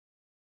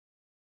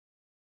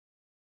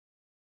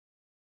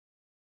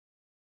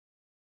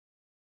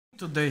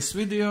today's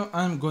video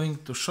I'm going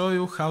to show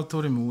you how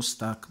to remove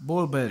stuck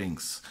ball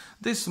bearings.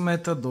 This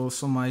method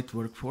also might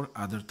work for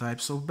other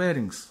types of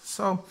bearings.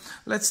 So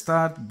let's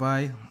start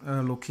by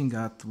looking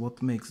at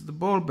what makes the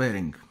ball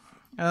bearing.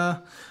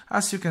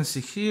 As you can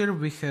see here,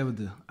 we have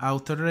the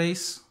outer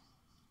race,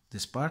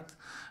 this part,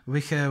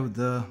 we have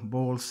the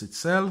balls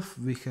itself,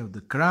 we have the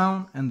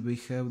crown, and we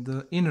have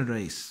the inner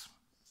race.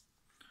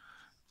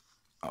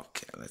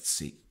 Okay, let's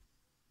see.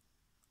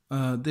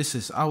 This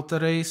is outer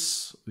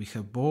race, we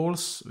have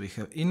balls, we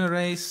have inner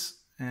race,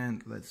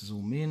 and let's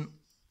zoom in.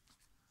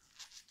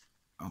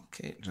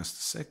 Okay, just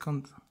a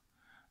second.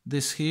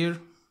 This here,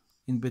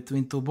 in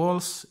between two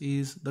balls,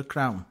 is the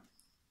crown.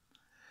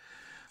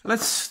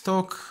 Let's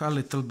talk a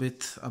little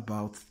bit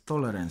about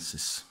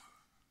tolerances.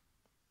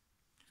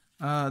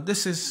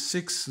 This is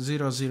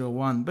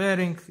 6001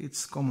 bearing,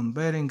 it's common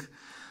bearing,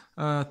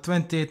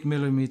 28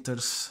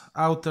 millimeters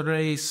outer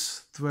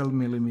race, 12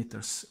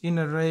 millimeters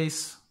inner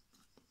race.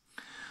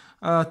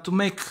 To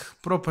make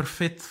proper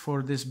fit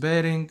for this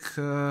bearing,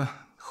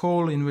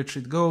 hole in which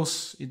it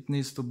goes, it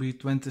needs to be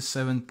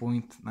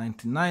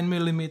 27.99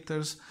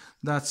 millimeters,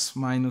 that's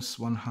minus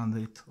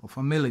 100 of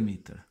a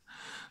millimeter.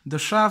 The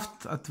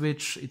shaft at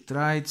which it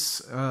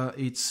rides,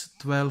 it's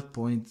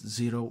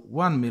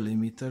 12.01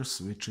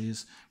 millimeters, which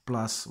is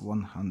plus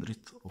 100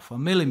 of a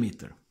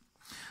millimeter.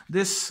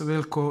 This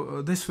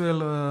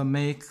will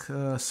make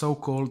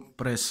so-called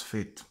press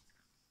fit,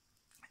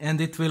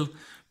 and it will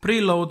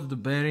preload the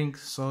bearing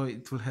so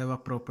it will have a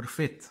proper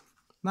fit.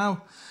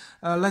 Now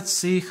let's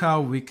see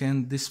how we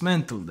can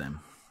dismantle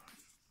them.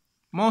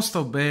 Most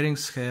of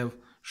bearings have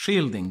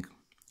shielding.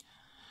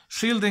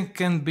 Shielding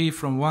can be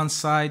from one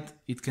side,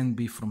 it can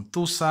be from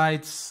two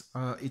sides,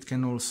 it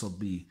can also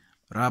be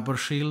rubber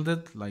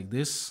shielded like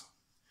this,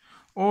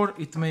 or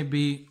it may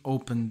be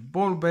open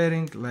ball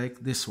bearing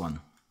like this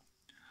one.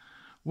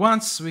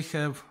 Once we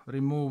have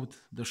removed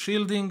the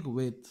shielding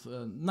with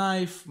a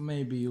knife,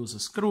 maybe use a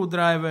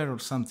screwdriver or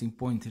something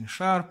pointing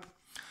sharp,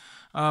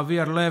 we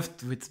are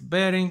left with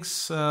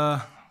bearings,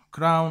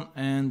 crown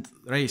and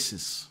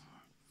races.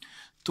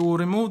 To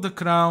remove the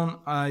crown,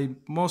 I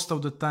most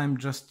of the time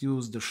just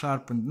use the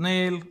sharpened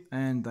nail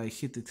and I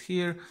hit it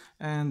here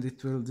and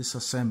it will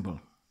disassemble.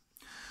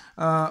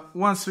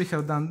 Once we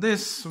have done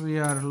this, we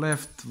are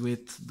left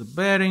with the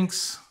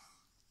bearings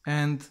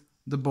and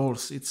the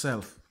balls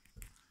itself.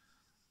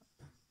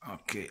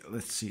 Okay,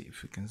 let's see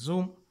if we can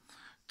zoom.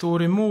 To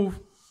remove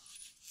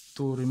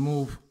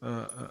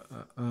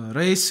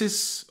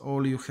races,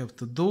 all you have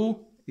to do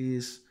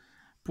is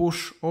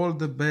push all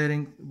the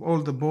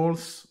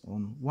balls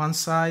on one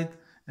side,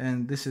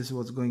 and this is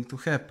what's going to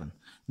happen.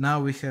 Now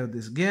we have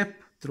this gap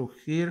through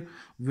here,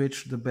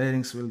 which the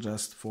bearings will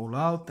just fall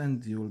out,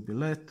 and you will be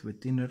left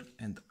with inner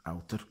and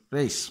outer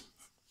race.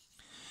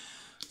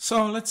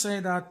 So let's say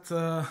that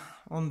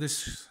on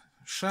this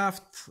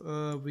shaft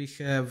we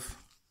have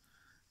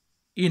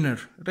inner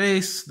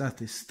race that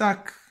is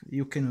stuck,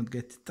 you cannot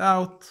get it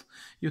out,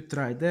 you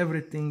tried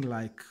everything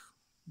like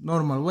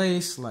normal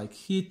ways, like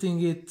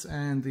heating it,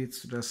 and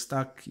it's just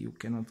stuck, you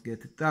cannot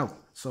get it out.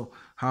 So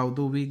how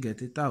do we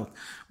get it out?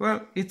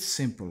 Well, it's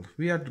simple,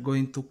 we are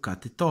going to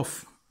cut it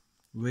off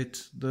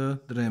with the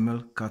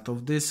Dremel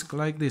cut-off disc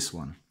like this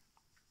one.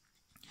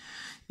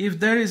 If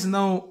there is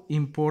no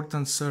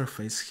important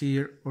surface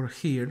here or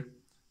here,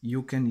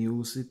 you can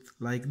use it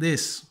like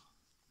this.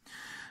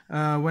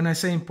 When I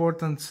say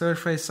important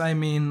surface, I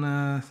mean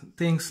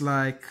things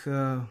like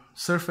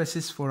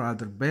surfaces for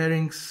other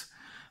bearings,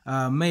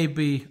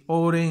 maybe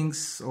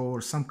O-rings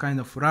or some kind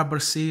of rubber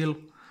seal,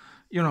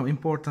 you know,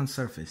 important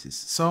surfaces.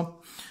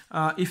 So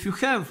if you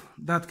have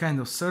that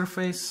kind of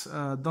surface,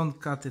 don't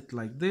cut it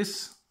like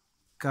this,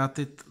 cut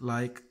it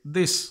like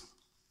this.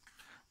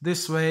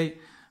 This way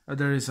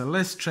there is a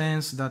less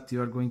chance that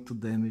you are going to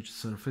damage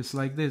surface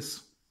like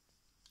this.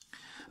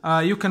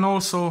 You can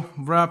also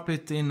wrap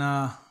it in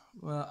a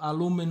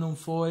aluminum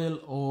foil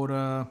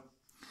or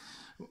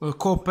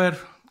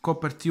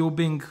copper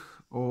tubing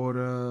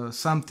or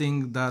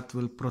something that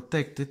will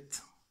protect it,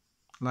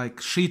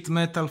 like sheet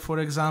metal for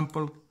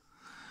example.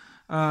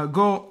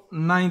 Go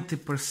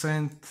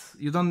 90%,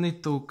 you don't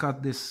need to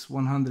cut this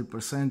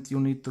 100%, you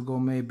need to go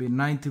maybe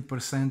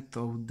 90%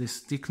 of this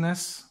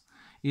thickness.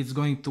 It's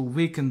going to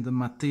weaken the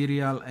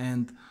material,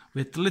 and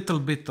with a little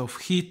bit of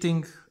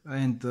heating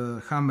and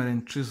hammer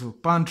and chisel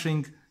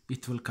punching,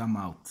 it will come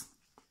out.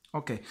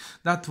 Okay,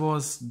 that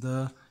was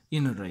the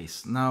inner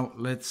race. Now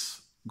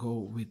let's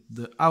go with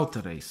the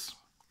outer race.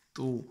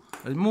 To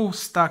remove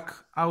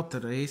stuck outer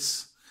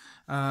race,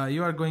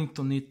 you are going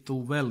to need to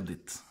weld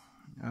it.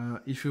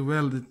 If you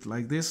weld it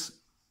like this,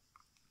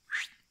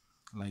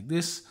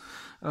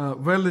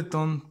 weld it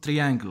on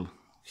triangle,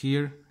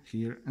 here,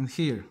 here and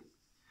here.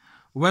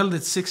 Weld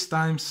it 6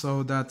 times,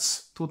 so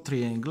that's 2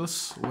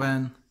 triangles.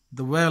 When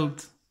the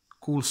weld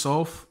cools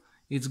off,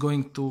 it's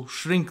going to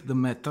shrink the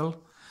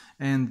metal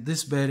and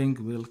this bearing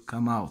will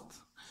come out.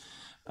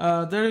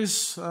 There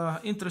is an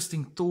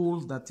interesting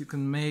tool that you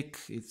can make.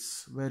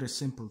 It's very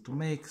simple to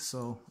make,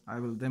 so I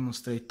will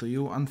demonstrate to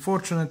you.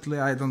 Unfortunately,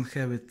 I don't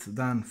have it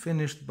done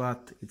finished,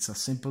 but it's a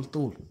simple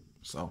tool.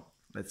 So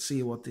let's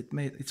see what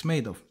it's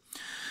made of.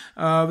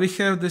 We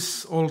have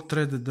this old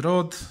threaded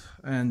rod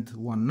and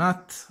one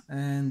nut,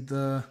 and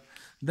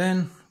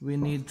then we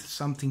need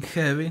something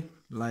heavy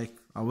like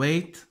a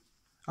weight.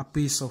 A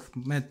piece of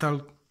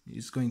metal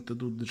is going to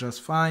do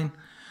just fine.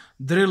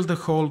 Drill the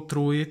hole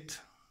through it,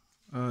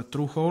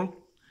 through hole,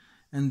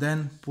 and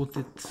then put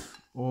it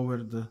over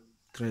the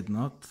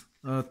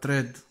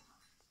thread.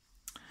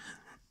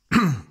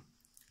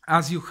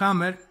 As you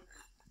hammer,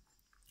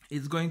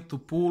 it's going to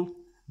pull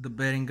the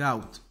bearing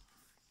out.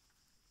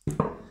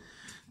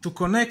 To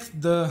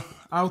connect the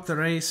outer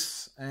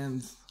race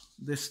and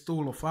this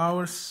tool of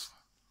ours,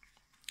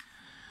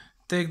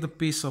 take the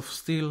piece of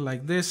steel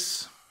like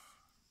this,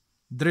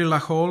 drill a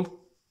hole,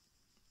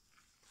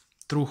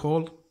 through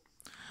hole.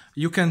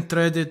 You can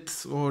thread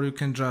it or you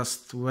can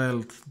just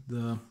weld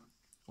the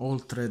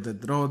old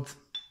threaded rod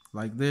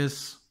like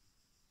this.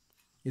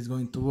 It's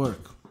going to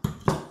work.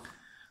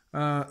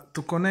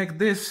 To connect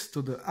this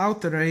to the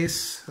outer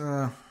race,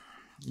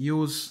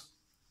 use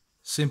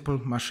simple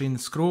machine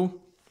screw.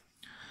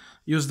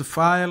 Use the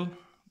file,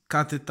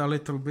 cut it a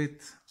little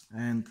bit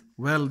and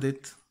weld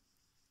it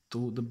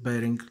to the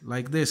bearing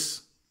like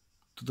this,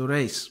 to the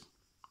race.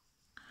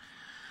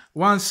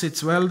 Once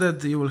it's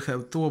welded, you will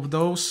have two of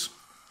those.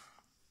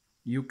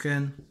 You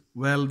can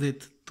weld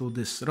it to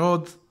this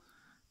rod,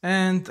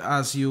 and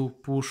as you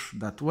push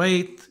that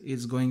weight,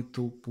 it's going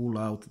to pull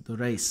out the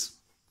race.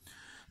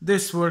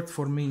 This worked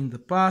for me in the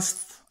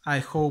past. I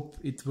hope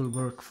it will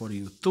work for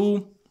you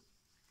too.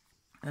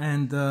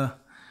 And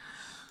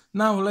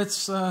now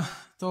let's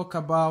talk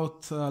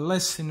about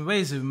less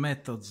invasive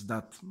methods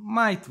that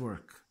might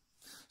work.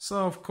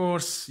 So of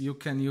course you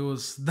can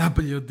use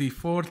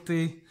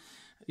WD-40.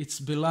 It's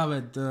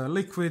beloved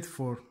liquid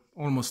for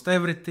almost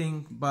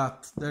everything,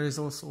 but there is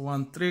also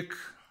one trick.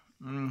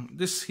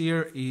 This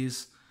here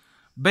is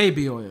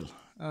baby oil.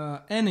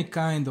 Any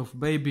kind of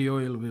baby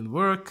oil will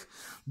work.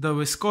 The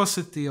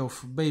viscosity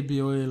of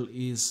baby oil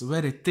is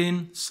very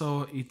thin,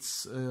 so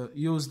it's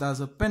used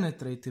as a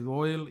penetrative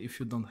oil if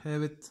you don't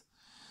have it.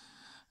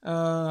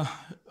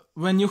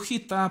 When you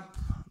heat up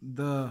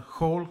the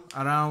hole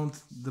around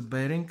the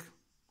bearing,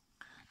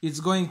 it's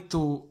going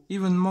to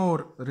even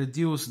more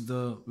reduce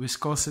the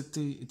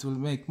viscosity. It will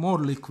make more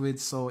liquid,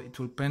 so it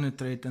will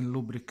penetrate and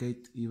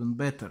lubricate even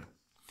better.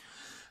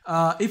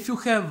 If you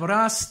have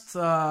rust,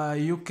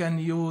 you can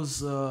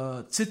use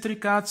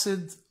citric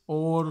acid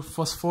or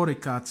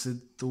phosphoric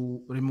acid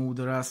to remove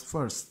the rust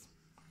first.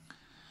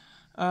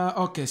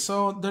 Okay,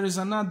 so there is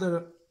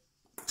another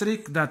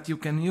trick that you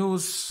can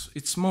use.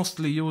 It's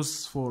mostly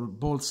used for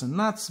bolts and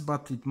nuts,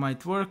 but it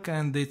might work,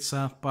 and it's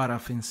a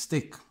paraffin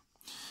stick.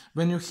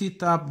 When you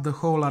heat up the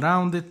hole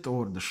around it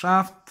or the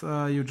shaft,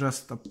 you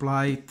just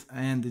apply it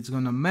and it's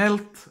gonna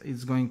melt.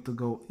 It's going to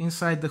go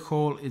inside the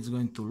hole. It's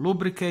going to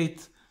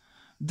lubricate.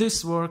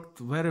 This worked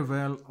very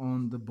well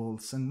on the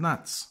bolts and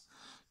nuts.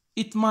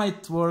 It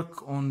might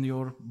work on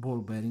your ball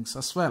bearings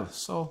as well,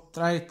 so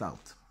try it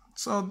out.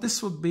 So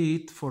this would be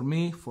it for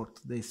me for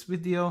today's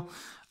video.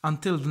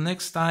 Until the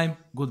next time,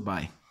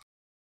 goodbye.